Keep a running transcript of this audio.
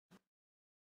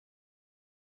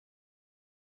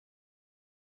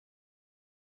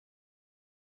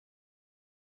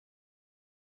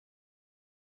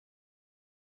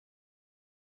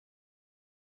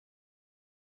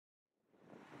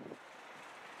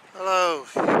Hello,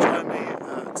 you join me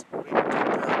at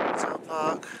Retail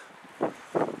Park,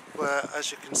 where,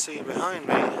 as you can see behind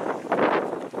me,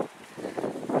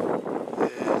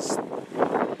 is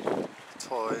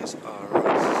Toys R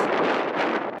Us.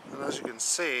 And as you can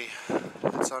see,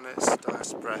 it's on its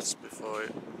last breath before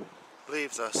it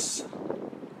leaves us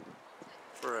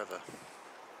forever.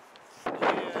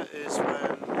 Here is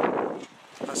when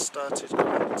I started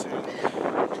collecting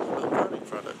little pony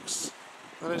products,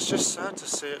 and it's just sad to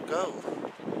see it go.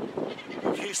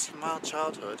 A piece of my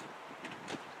childhood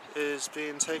is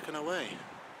being taken away,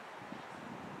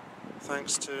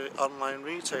 thanks to online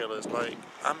retailers like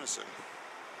Amazon,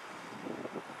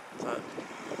 that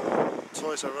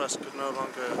Toys R Us could no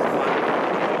longer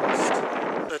exist.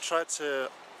 They tried to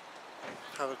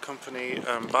have a company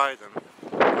buy them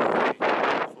on the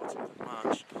 14th of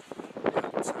March, but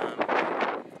it wasn't.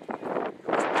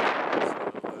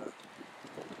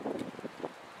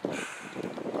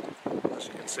 As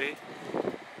you can see,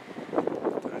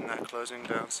 they're in that closing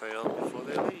down sale before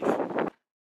they leave.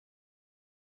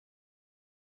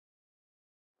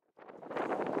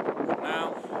 But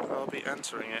now I'll be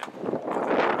entering it for the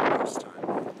very last time.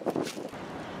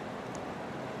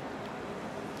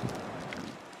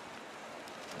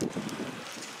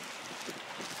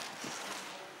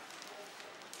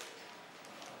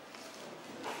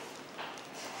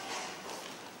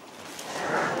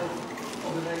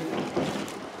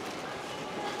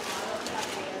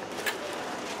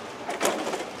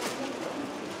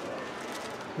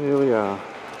 Here we are.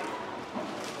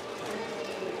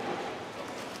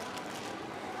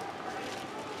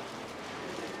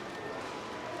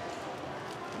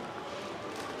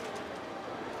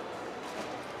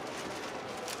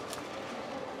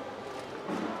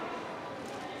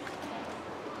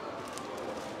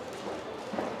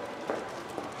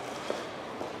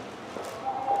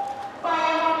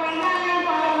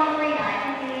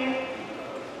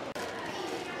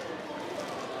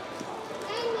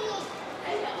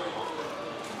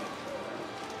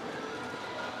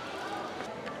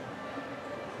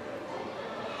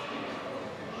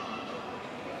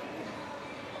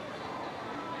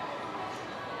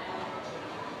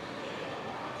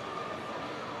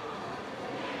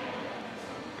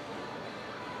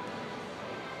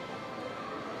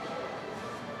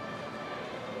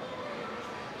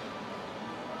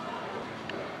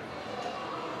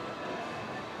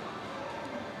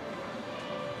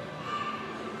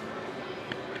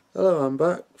 Hello, I'm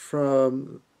back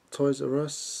from Toys R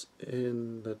Us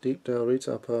in the Deepdale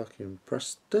Retail Park in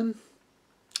Preston.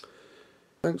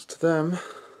 Thanks to them,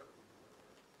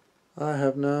 I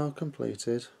have now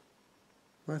completed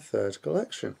my third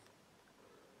collection,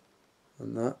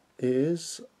 and that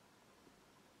is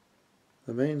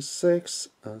the main 6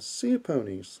 sea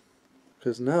ponies,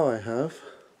 because now I have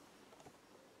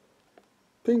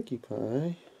Pinkie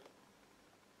Pie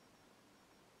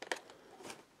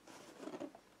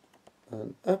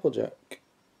and Applejack,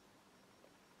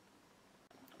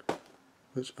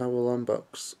 which I will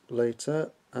unbox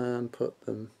later and put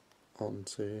them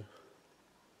onto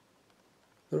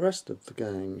the rest of the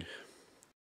gang.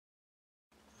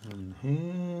 And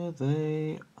here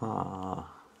they are.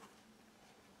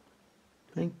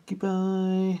 Pinkie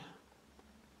Pie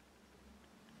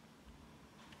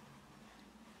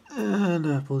and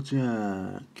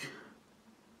Applejack.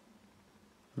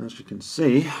 As you can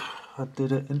see, I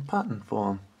did it in pattern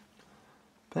form.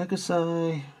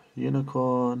 Pegasi,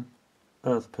 Unicorn,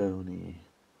 Earth Pony.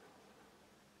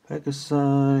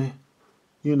 Pegasi,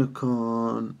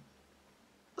 Unicorn,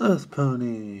 Earth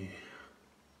Pony.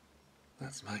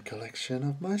 That's my collection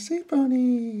of my sea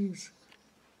ponies.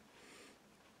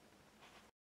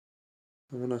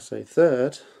 And when I say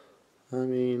third, I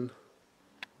mean,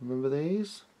 remember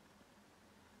these?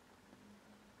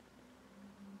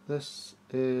 This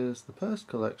is the first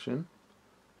collection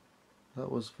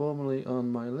that was formerly on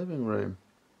my living room,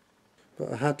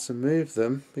 but I had to move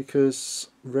them because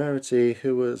Rarity,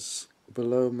 who was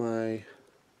below my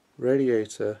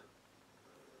radiator,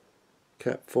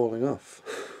 kept falling off.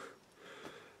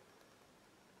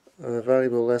 A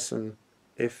valuable lesson: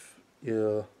 if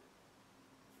you're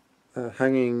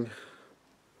hanging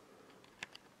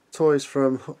toys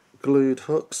from glued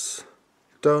hooks,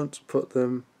 don't put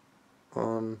them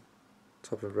on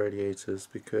top of radiators,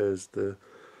 because the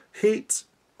heat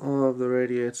of the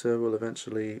radiator will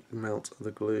eventually melt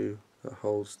the glue that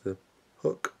holds the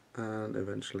hook and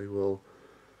eventually will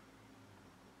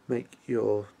make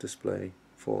your display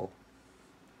fall.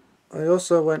 I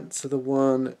also went to the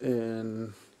one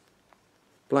in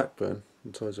Blackburn,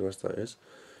 in Toys R Us that is.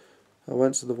 I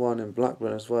went to the one in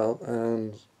Blackburn as well,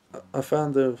 and I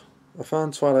found the I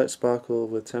found Twilight Sparkle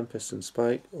with Tempest and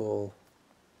Spike, or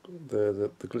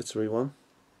the glittery one,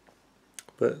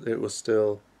 but it was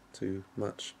still too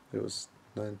much. It was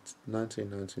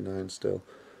 $19.99 still,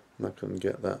 and I couldn't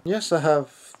get that. Yes, I have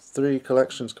 3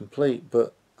 collections complete,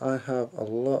 but I have a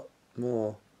lot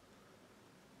more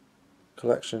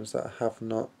collections that I have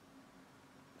not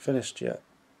finished yet,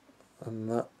 and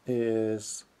that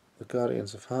is the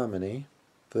Guardians of Harmony,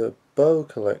 the Bow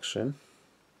collection,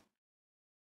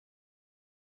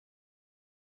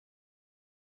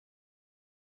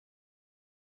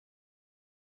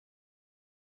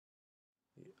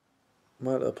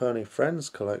 My Little Pony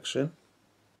Friends collection,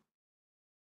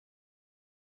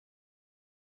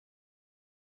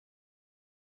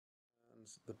 and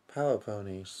the Power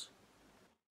Ponies.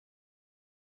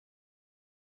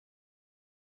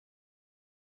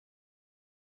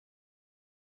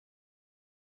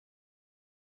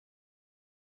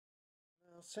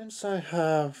 Now, since I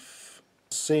have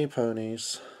sea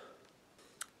ponies,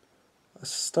 I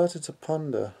started to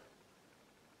ponder,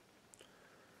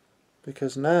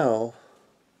 because now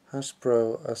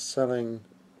Hasbro are selling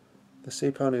the sea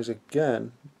ponies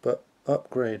again, but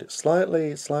upgraded,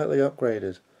 slightly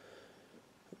upgraded,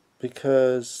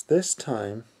 because this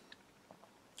time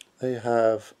they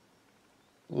have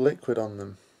liquid on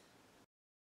them.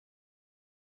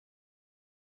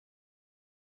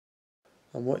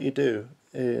 And what you do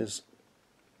is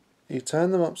you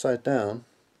turn them upside down,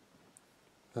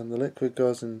 and the liquid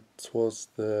goes in towards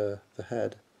the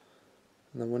head,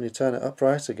 and then when you turn it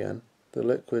upright again, the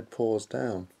liquid pours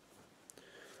down.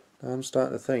 Now I'm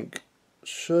starting to think,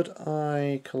 should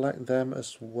I collect them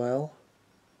as well?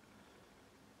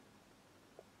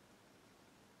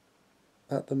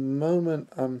 At the moment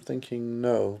I'm thinking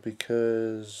no,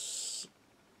 because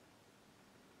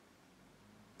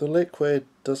the liquid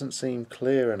doesn't seem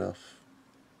clear enough.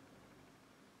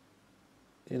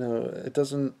 You know, it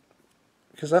doesn't,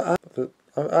 because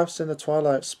I've seen the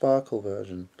Twilight Sparkle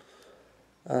version,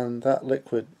 and that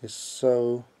liquid is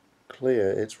so clear.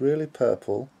 It's really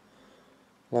purple,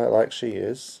 like she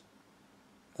is,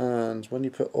 and when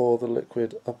you put all the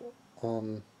liquid up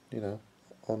on, you know,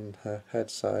 on her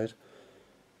head side,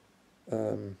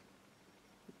 it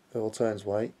all turns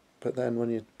white. But then when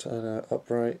you turn her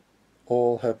upright,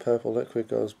 all her purple liquid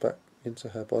goes back into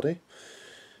her body.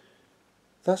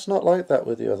 That's not like that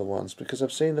with the other ones, because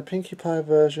I've seen the Pinkie Pie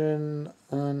version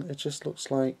and it just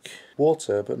looks like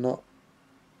water, but not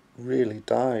really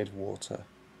dyed water.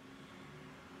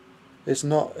 It's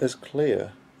not as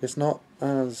clear. It's not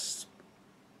as,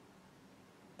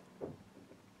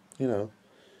 you know,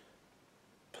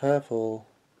 purple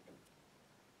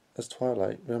as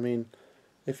Twilight. I mean,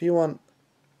 if you want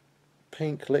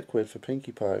pink liquid for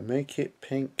Pinkie Pie, make it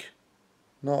pink,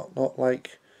 not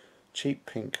like cheap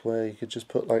pink where you could just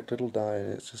put like little dye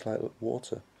and it's just like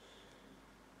water.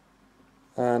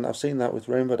 And I've seen that with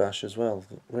Rainbow Dash as well.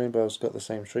 Rainbow's got the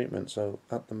same treatment, so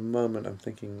at the moment I'm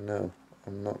thinking no,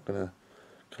 I'm not going to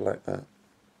collect that,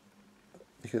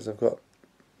 because I've got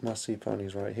my sea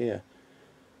ponies right here.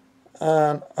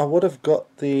 And I would have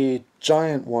got the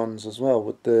giant ones as well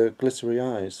with the glittery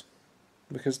eyes,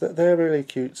 because they're really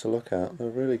cute to look at. They're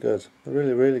really good.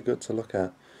 They're really good to look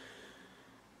at.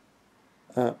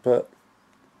 But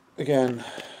again,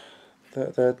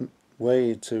 they're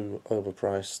way too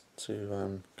overpriced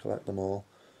to collect them all.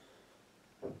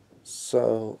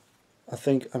 So I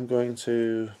think I'm going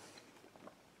to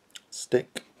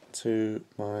stick to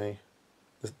my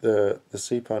the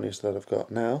sea ponies that I've got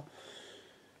now,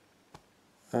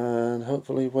 and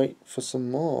hopefully wait for some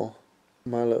more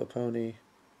My Little Pony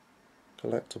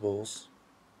collectibles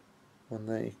when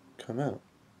they come out.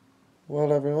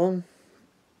 Well everyone,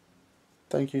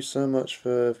 thank you so much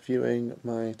for viewing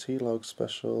my T-Log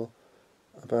special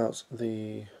about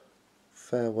the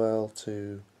farewell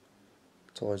to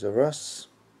Toys R Us.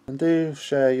 And do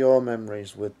share your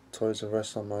memories with Toys R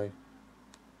Us on my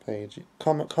page.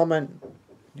 Comment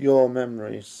your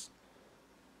memories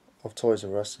of Toys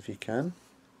R Us if you can,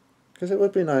 because it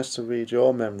would be nice to read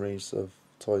your memories of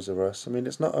Toys R Us. I mean,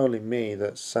 it's not only me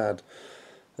that's sad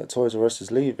that Toys R Us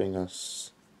is leaving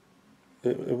us.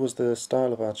 It was the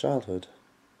style of our childhood.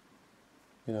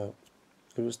 You know,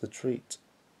 it was the treat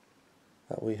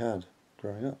that we had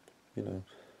growing up. You know,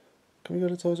 can we go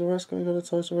to Toys R Us? Can we go to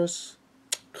Toys R Us?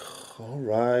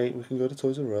 Alright, we can go to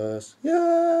Toys R Us.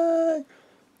 Yay!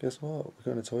 Guess what?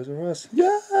 We're going to Toys R Us.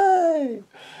 Yay!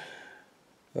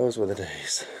 Those were the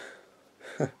days.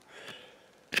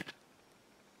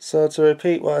 So to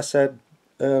repeat what I said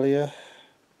earlier,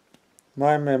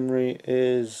 my memory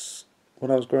is when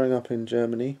I was growing up in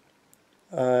Germany,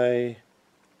 I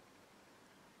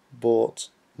bought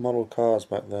model cars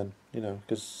back then, you know,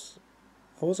 because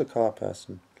I was a car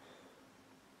person.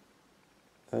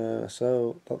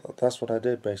 So that's what I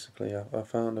did basically. I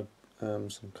found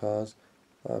some cars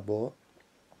that I bought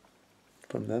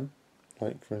from them,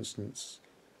 like for instance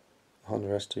Honda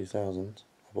S2000.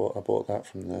 I bought that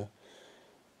from there.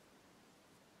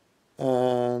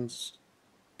 And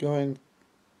going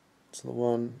to the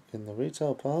one in the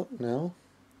retail park now,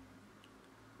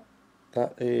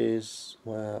 that is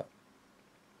where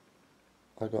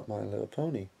I got My Little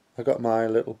Pony. I got My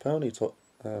Little Pony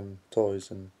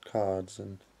toys and cards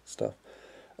and stuff.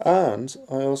 And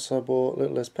I also bought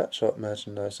Littlest Pet Shop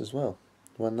merchandise as well,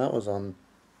 when that was on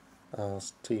our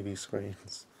TV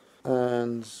screens.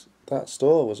 And that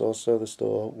store was also the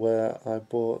store where I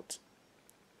bought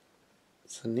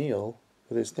Sunil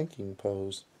with his thinking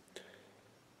pose.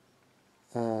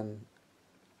 And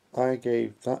I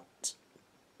gave that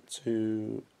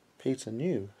to Peter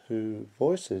New, who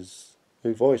voiced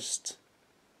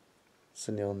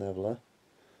Sunil Neville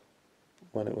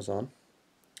when it was on,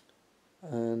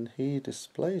 and he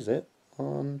displays it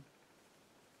on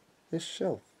this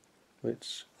shelf,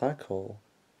 which I call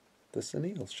the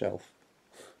Sunil shelf.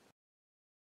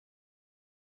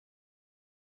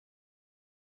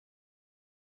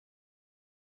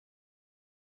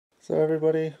 So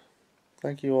everybody,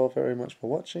 thank you all very much for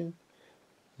watching.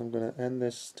 I'm going to end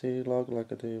this T-log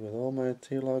like I do with all my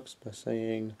T-logs by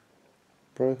saying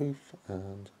brohoof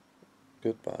and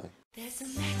goodbye. There's a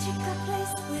magical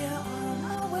place, we're on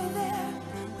our way there,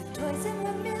 with toys in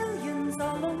the millions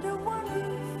all under